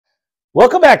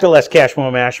Welcome back to Less Cash,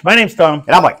 More Mash. My name's Tom.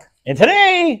 And I'm Mike. And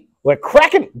today, we're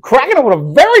cracking open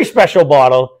a very special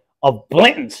bottle of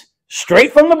Blanton's,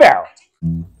 straight from the barrel.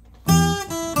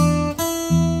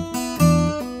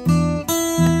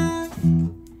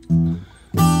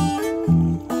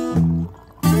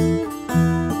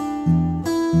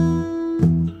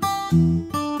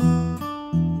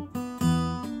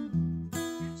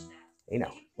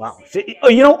 Wow.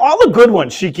 You know, all the good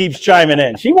ones she keeps chiming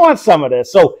in. She wants some of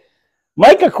this. So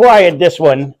Mike acquired this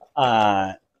one.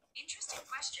 Interesting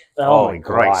question. Oh, my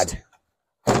God.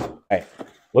 All right.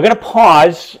 We're going to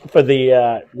pause for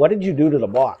the, what did you do to the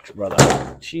box,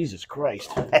 brother? Jesus Christ.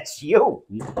 That's you.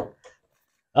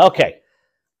 Okay.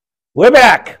 We're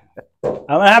back. I'm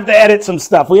going to have to edit some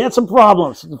stuff. We had some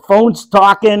problems. The phone's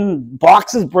talking,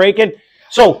 boxes breaking.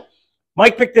 So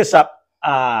Mike picked this up.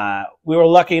 We were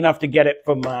lucky enough to get it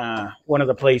from one of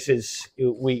the places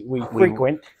we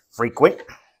frequent.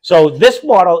 So this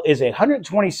bottle is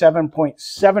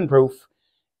 127.7 proof.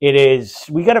 It is,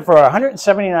 we got it for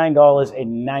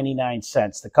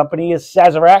 $179.99. The company is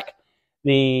Sazerac.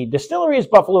 The distillery is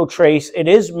Buffalo Trace. It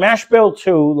is mash bill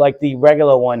 2, like the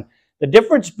regular one. The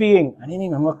difference being, I didn't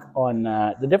even look on,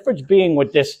 the difference being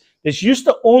with this used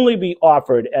to only be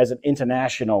offered as an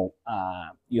international,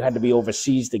 you had to be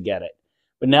overseas to get it.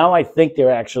 But now I think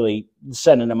they're actually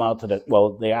sending them out to the,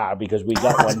 well, they are because we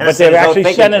got one. But they're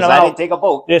actually sending them out. I didn't take a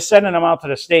boat. They're sending them out to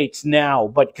the States now.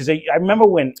 But because I remember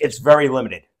when. It's very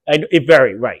limited. It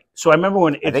very, right. So I remember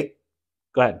when. I think.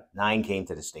 Go ahead. 9 came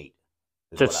to the state.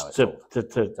 To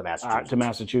Massachusetts. To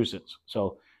Massachusetts.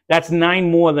 So that's 9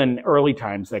 more than early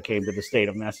times that came to the state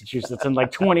of Massachusetts and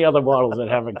like 20 other bottles that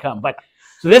haven't come. But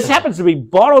so this happens to be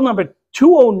bottle number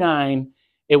 209.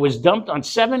 It was dumped on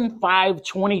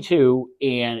 7/5/22,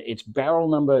 and it's barrel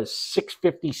number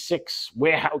 656,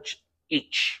 Warehouse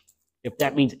H. If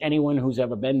that means anyone who's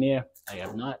ever been there, I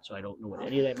have not, so I don't know what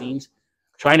any of that means.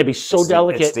 Trying to be so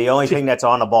delicate. It's the only thing that's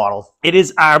on the bottle. It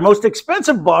is our most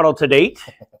expensive bottle to date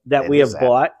that we have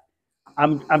bought.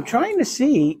 I'm trying to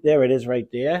see. There it is, right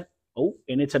there. Oh,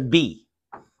 and it's a B,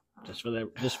 just for the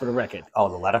record. Oh,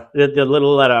 the letter. The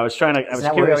little letter. I was trying to. I was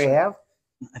curious. What we have?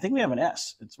 I think we have an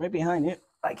S. It's right behind you.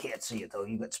 I can't see it though.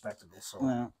 You got spectacles. So.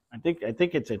 Well, I think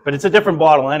it's it, but it's a different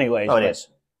bottle anyways. Oh, it is.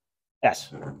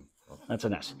 S. That's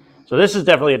an S. So this is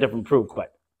definitely a different proof,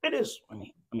 but it is. Let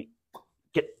me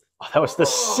get. Oh, that was the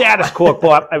saddest cork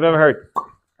pop I've ever heard.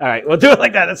 All right, we'll do it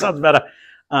like that. That sounds better.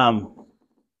 I'm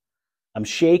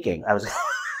shaking. I was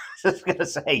just gonna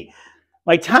say.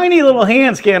 My tiny little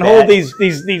hands can't hold these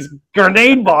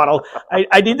grenade bottle.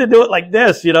 I need to do it like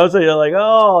this, you know. So you're like,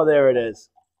 oh, there it is.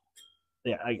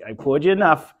 Yeah, I poured you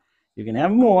enough. You can have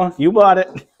more. You bought it.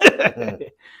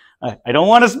 I don't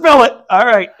want to spill it. All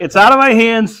right. It's out of my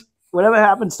hands. Whatever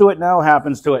happens to it now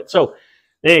happens to it. So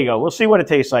there you go. We'll see what it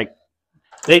tastes like.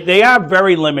 They are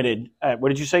very limited. What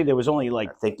did you say? There was only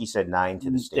like... I think you said 9 to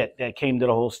the state. That came to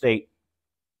the whole state.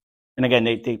 And again,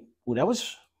 that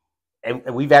was...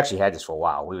 And we've actually had this for a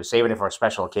while. We were saving it for a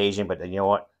special occasion, but then you know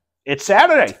what? It's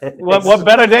Saturday. What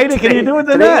better day can you do it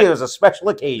than that? It was a special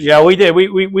occasion. Yeah, we did.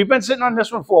 We've been sitting on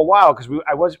this one for a while because we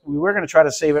were going to try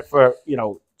to save it for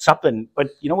something.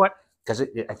 But you know what? Because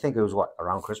I think it was what,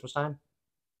 around Christmas time.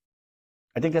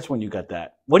 I think that's when you got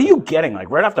that. What are you getting?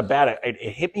 Like right off the bat, it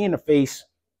hit me in the face.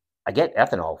 I get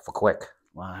ethanol for quick.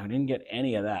 Wow, I didn't get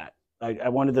any of that. I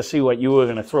wanted to see what you were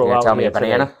going to throw out. Tell me a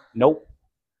banana? Today. Nope.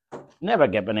 Never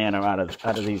get banana out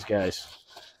of these guys.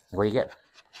 What do you get?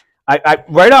 I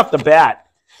right off the bat,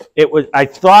 I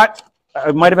thought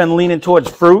I might have been leaning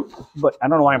towards fruit, but I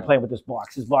don't know why I'm playing with this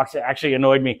box. This box actually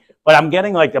annoyed me. But I'm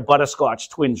getting like the butterscotch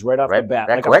twinge right off the bat.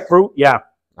 Like a fruit, yeah.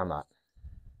 I'm not.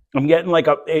 I'm getting like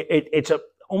it's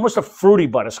almost a fruity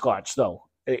butterscotch though.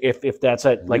 If that's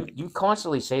it, like you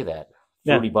constantly say that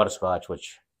fruity butterscotch,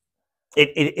 which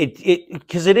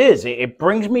because it is. It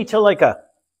brings me to like a.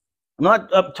 I'm not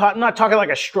talking like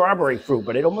a strawberry fruit,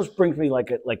 but it almost brings me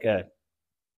like a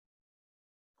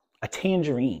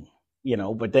tangerine,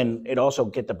 but then it also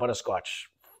get the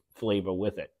butterscotch flavor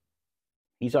with it.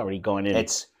 He's already gone in.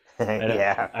 It's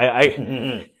yeah.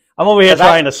 I'm over here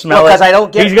trying to smell it. Because I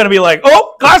don't get. He's gonna be like,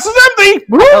 "Oh, glass is empty."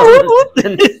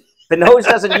 The nose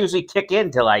doesn't usually kick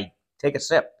in till I take a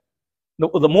sip.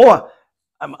 The more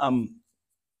I'm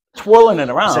twirling it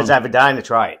around. Since I've been dying to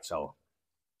try it, so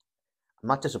I'm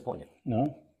not disappointed.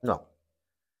 No.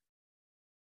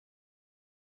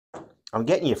 I'm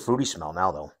getting you a fruity smell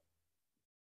now, though.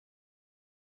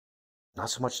 Not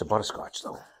so much the butterscotch,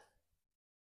 though.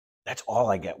 That's all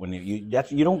I get when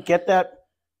you don't get that.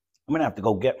 I'm gonna have to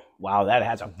go get. Wow, that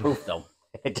has a proof though.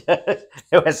 It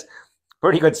was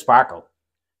pretty good sparkle.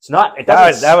 It's not. It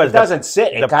doesn't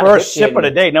sit. The first sip of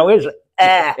the day. No, it's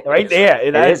right there.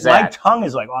 It is my tongue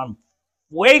is like on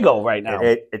fuego right now.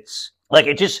 It's like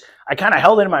it just. I kind of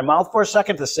held it in my mouth for a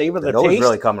second to savor the nose taste.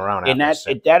 Really coming around, and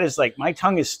that is like my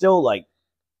tongue is still like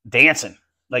dancing.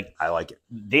 Like I like it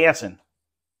dancing.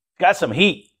 Got some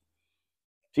heat.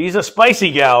 She's a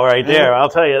spicy gal right there. I'll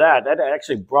tell you that. That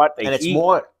actually brought the heat.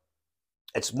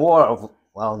 It's more of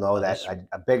no. That's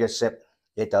a bigger sip.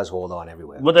 It does hold on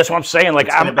everywhere. Well, that's what I'm saying.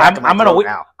 Like I'm gonna.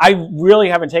 Now. I really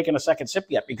haven't taken a second sip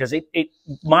yet because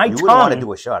my tongue. You want to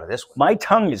do a shot of this one. My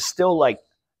tongue is still like,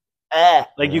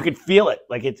 like you could feel it.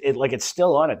 Like it's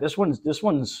still on it. This one's.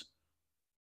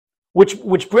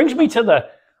 Which brings me to the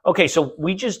okay. So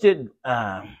we just did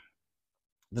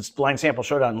this blind sample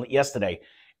showdown yesterday,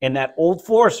 and that Old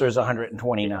Forester is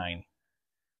 129.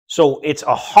 So it's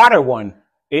a hotter one.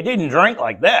 It didn't drink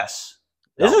like this.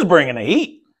 This is bringing the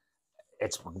heat.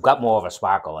 It's got more of a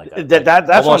sparkle like that. That's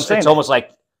almost, what I'm saying. It's almost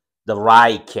like the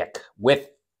rye kick with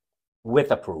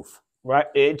a proof. Right.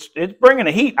 It's bringing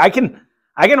the heat. I can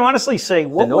honestly say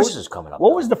the nose is coming up.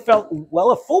 What was the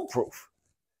Weller Full Proof?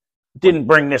 Didn't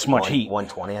bring this much heat.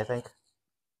 120, I think.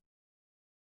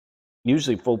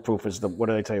 Usually full proof is what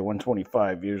did I tell you?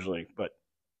 125 usually, but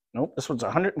nope. This one's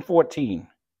 114.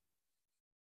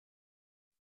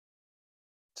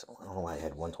 So I don't know why I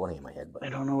had 120 in my head, but I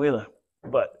don't know either.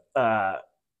 But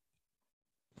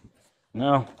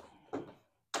no.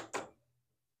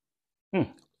 The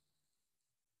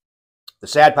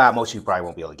sad part, most of you probably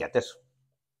won't be able to get this.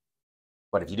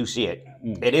 But if you do see it,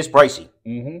 it is pricey.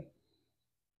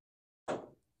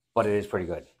 But it is pretty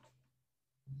good.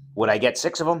 Would I get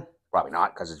 6 of them? Probably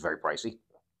not, because it's very pricey.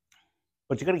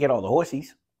 But you're going to get all the horsies.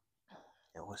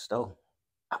 It was still.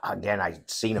 Again, I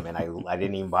seen them, and I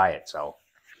didn't even buy it, so.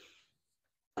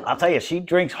 I'll tell you, she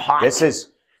drinks hot.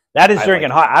 That is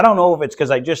drinking hot. I don't know if it's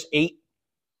because I just ate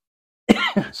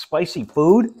spicy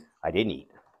food. I didn't eat.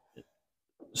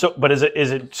 So, but is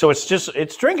it? So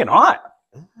it's drinking hot.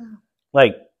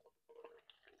 Like,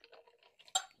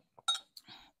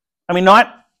 I mean,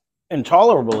 not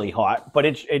intolerably hot, but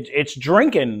it's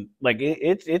drinking like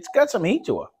it's got some heat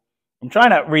to it. I'm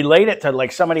trying to relate it to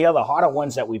like some of the other hotter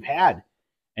ones that we've had,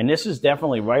 and this is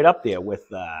definitely right up there with.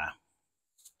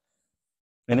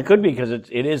 And it could be because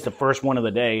it is the first one of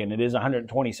the day, and it is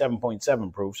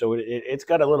 127.7 proof, so it's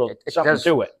got a little something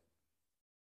to it.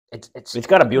 It's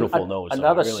got a beautiful nose.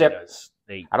 Another sip.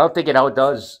 I don't think it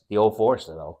outdoes the Old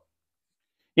Forester though.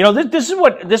 You know, this is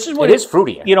what it is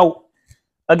fruity. You know,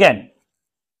 again,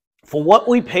 for what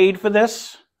we paid for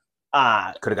this,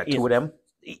 could have got 2 of them.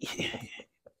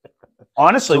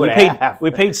 Honestly, we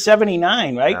paid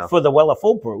 $79, right, for the Weller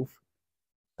Full Proof.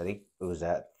 I think it was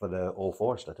that for the Old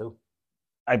Forester too.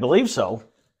 I believe so.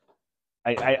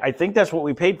 I think that's what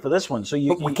we paid for this one. So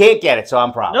we can't get it, so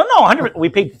I'm proud. No, 100. We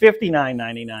paid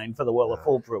 $59.99 for the Weller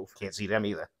Full Proof. Can't see them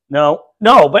either. No,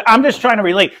 but I'm just trying to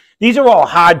relate. These are all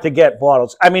hard to get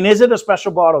bottles. I mean, is it a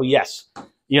special bottle? Yes.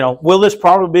 You know, will this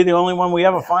probably be the only one we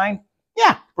ever find?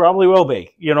 Yeah, probably will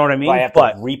be. You know what I mean? I have to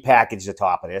repackage the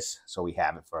top of this so we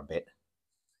have it for a bit.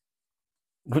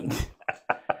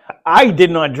 I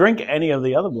did not drink any of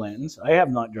the other blends. I have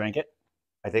not drank it.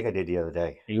 I think I did the other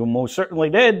day. You most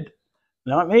certainly did.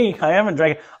 Not me. I haven't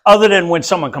drank it. Other than when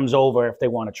someone comes over if they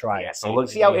want to try it. So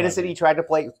see how innocent he tried to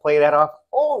play that off?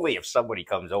 Only if somebody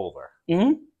comes over.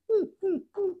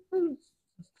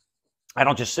 I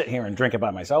don't just sit here and drink it by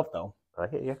myself, though. I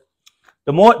hear you.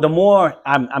 The more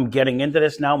I'm getting into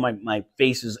this now, my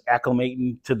face is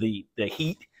acclimating to the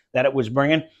heat that it was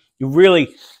bringing.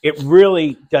 It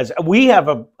really does. We have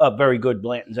a very good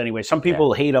Blantons anyway. Some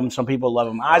people hate them. Some people love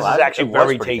them. Ours is actually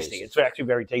very tasty. It's actually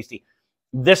very tasty.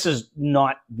 This is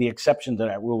not the exception to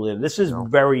that rule. This is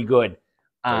very good.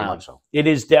 Very much so. It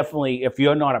is definitely, if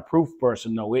you're not a proof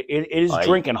person, though, it is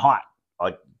drinking hot.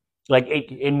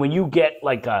 And when you get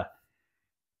like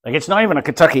it's not even a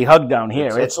Kentucky hug down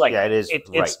here. It's like it is.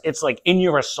 It's like in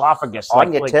your esophagus,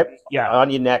 on your tip, on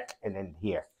your neck, and then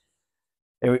here.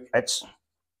 It's.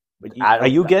 Are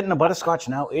you getting the butterscotch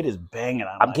now? It is banging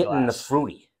on. I'm getting the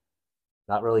fruity,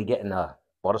 not really getting the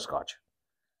butterscotch.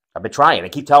 I've been trying. I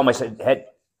keep telling myself, "Head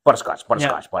butterscotch."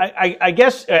 Yeah, but I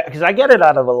guess because I get it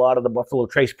out of a lot of the Buffalo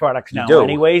Trace products now,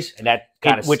 anyways, and that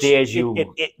kind of steers you.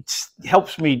 It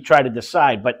helps me try to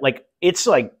decide, but like it's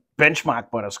like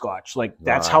benchmark butterscotch. Like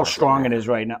that's how strong it is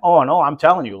right now. Oh no, I'm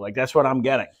telling you, like that's what I'm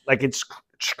getting. Like it's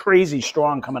crazy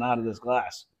strong coming out of this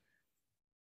glass.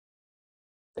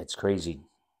 It's crazy.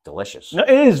 Delicious. No,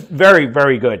 it is very,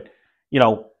 very good. You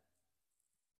know,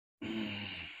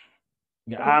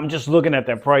 I'm just looking at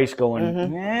that price going,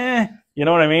 you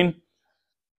know what I mean?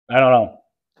 I don't know.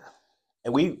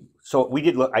 And So we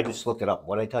did look. I just looked it up.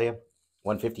 What did I tell you?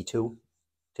 152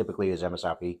 typically is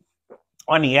MSRP.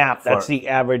 On the app, that's the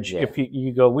average. Yeah. If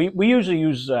you go, we usually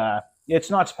use. It's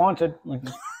not sponsored. Like,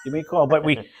 you may call, but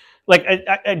we like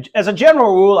as a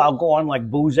general rule, I'll go on like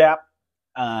Booze app.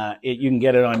 You can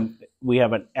get it on. We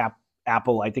have an app.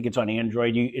 Apple. I think it's on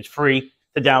Android. It's free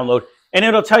to download, and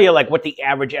it'll tell you like what the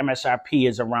average MSRP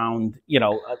is around, you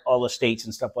know, all the states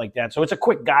and stuff like that. So it's a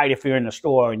quick guide if you're in the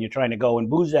store and you're trying to go. And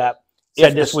Booze app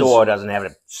If the store doesn't have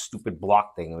a stupid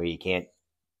block thing where you can't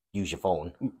use your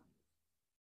phone.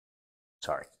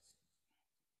 Sorry.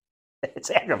 It's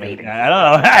aggravating. I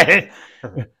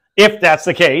don't know if that's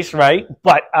the case, right?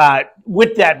 But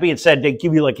with that being said, they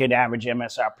give you like an average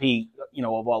MSRP, you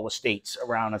know, of all the states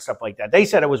around and stuff like that. They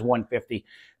said it was 150.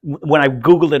 When I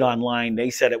Googled it online, they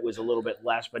said it was a little bit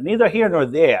less, but neither here nor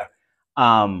there.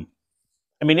 I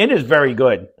mean, it is very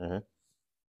good. Mm-hmm.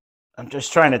 I'm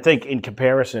just trying to think in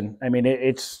comparison. I mean,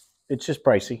 it's just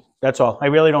pricey. That's all. I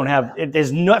really don't have.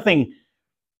 There's nothing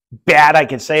bad I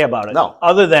can say about it. No,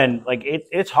 other than like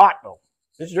it's hot though.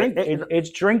 It's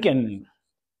drinking.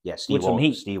 Yeah, Steve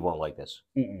won't like this.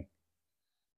 Mm-mm.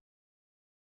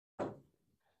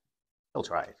 He'll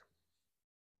try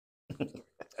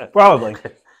it. Probably.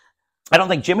 I don't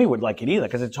think Jimmy would like it either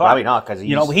because it's hot. Probably not because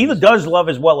he does love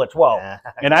his well at 12,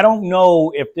 and I don't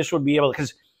know if this would be able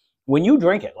because when you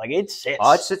drink it, like it sits.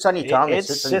 Oh, it sits on your tongue. It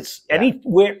sits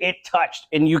anywhere it touched,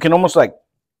 and you can almost like.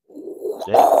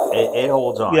 It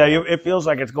holds on. Yeah, it feels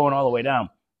like it's going all the way down.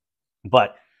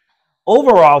 But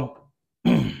overall,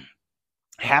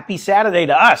 happy Saturday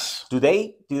to us. Do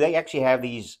they actually have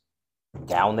these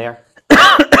down there?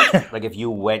 Like if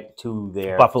you went to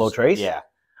their Buffalo Trace? Yeah.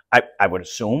 I would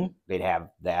assume they'd have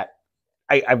that.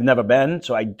 I've never been,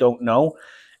 so I don't know.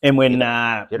 And when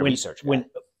research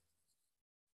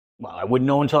well, I wouldn't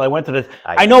know until I went to the.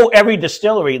 I know every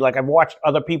distillery. Like I've watched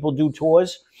other people do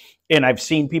tours, and I've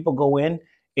seen people go in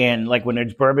and like when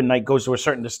it's bourbon night goes to a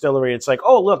certain distillery, it's like,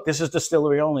 oh look, this is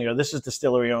distillery only, or this is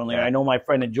distillery only. Yeah. I know my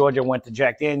friend in Georgia went to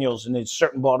Jack Daniel's, and there's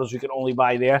certain bottles you can only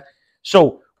buy there.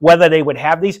 So whether they would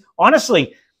have these,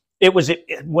 honestly,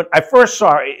 when I first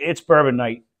saw it's bourbon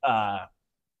night.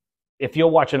 If you're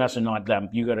watching us and not them,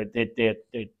 you got to.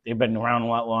 They've been around a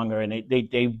lot longer, and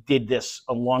they did this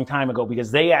a long time ago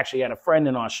because they actually had a friend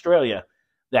in Australia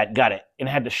that got it and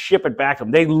had to ship it back to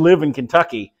them. They live in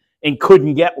Kentucky and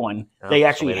couldn't get one. Oh, they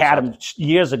actually had them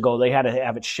years ago. They had to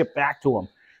have it shipped back to them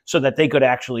so that they could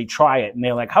actually try it. And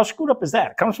they're like, "How screwed up is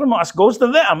that? It comes from us, goes to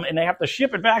them, and they have to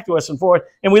ship it back to us and forth.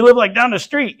 And we live like down the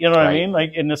street. You know what I mean?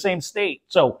 Like in the same state.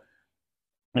 So,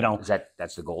 you know,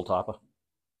 that's the gold topper."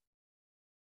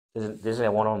 Isn't there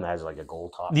one of them that has like a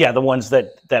gold top? Yeah, the ones that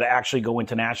actually go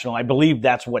international. I believe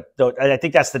that's I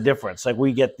think that's the difference. Like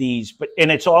we get these,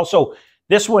 and it's also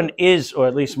this one is, or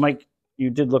at least Mike, you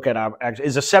did look at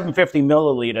is a 750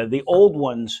 milliliter. The old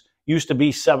ones used to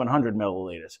be 700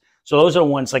 milliliters. So those are the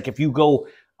ones like if you go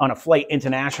on a flight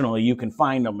internationally, you can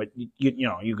find them. But you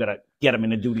know you got to get them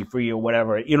in a duty free or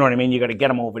whatever. You know what I mean? You got to get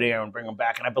them over there and bring them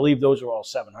back. And I believe those are all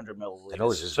 700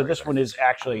 milliliters. So this one is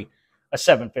actually a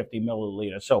 750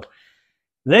 milliliter. So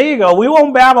there you go. We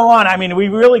won't babble on. I mean, we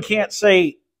really can't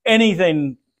say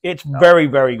anything. It's very,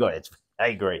 very good. I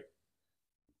agree.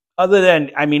 Other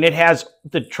than, I mean, it has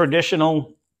the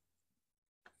traditional,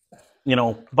 you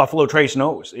know, Buffalo Trace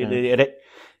nose. It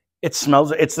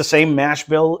smells. It's the same mash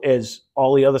bill as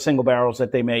all the other single barrels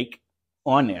that they make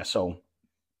on there. So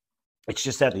it's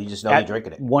just that you just know you're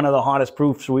drinking it. One of the hottest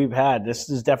proofs we've had. This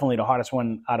is definitely the hottest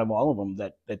one out of all of them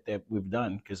that we've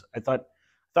done. Because I thought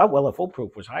well, the full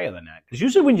proof was higher than that. Because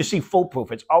usually when you see full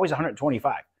proof, it's always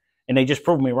 125, and they just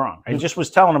proved me wrong. I just was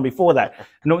telling them before that.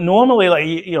 Normally, like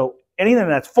you know, anything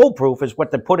that's full proof is what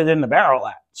they put it in the barrel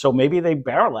at. So maybe they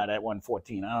barrel at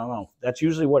 114. I don't know. That's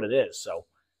usually what it is. So,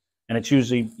 and it's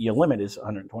usually your limit is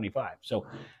 125. So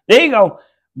there you go.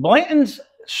 Blanton's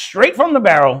straight from the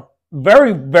barrel.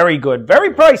 Very, very good.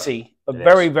 Very pricey, but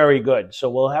very, very good. So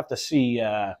we'll have to see.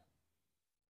 It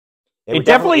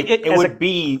would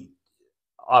be,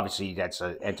 obviously, that's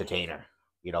an entertainer,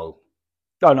 you know.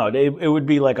 Oh, no, it would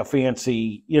be like a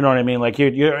fancy, you know what I mean? Like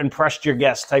you're impressed your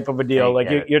guest type of a deal. Like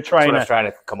you're trying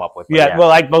to come up with. Yeah,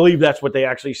 well, I believe that's what they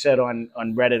actually said on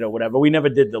Reddit or whatever. We never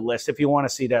did the list. If you want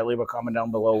to see that, leave a comment down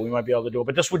below. We might be able to do it.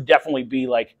 But this would definitely be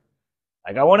like,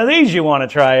 I got one of these, you want to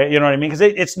try it, you know what I mean? Because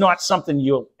it's not something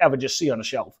you'll ever just see on a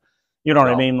shelf. You know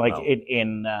what I mean? Like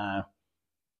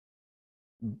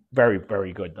very,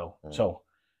 very good though. So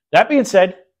that being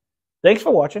said, thanks for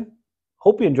watching.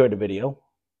 Hope you enjoyed the video.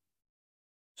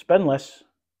 Spend less,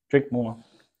 drink more.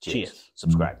 Cheers.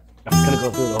 Subscribe. I'm going to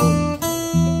go through the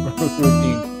whole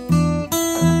routine.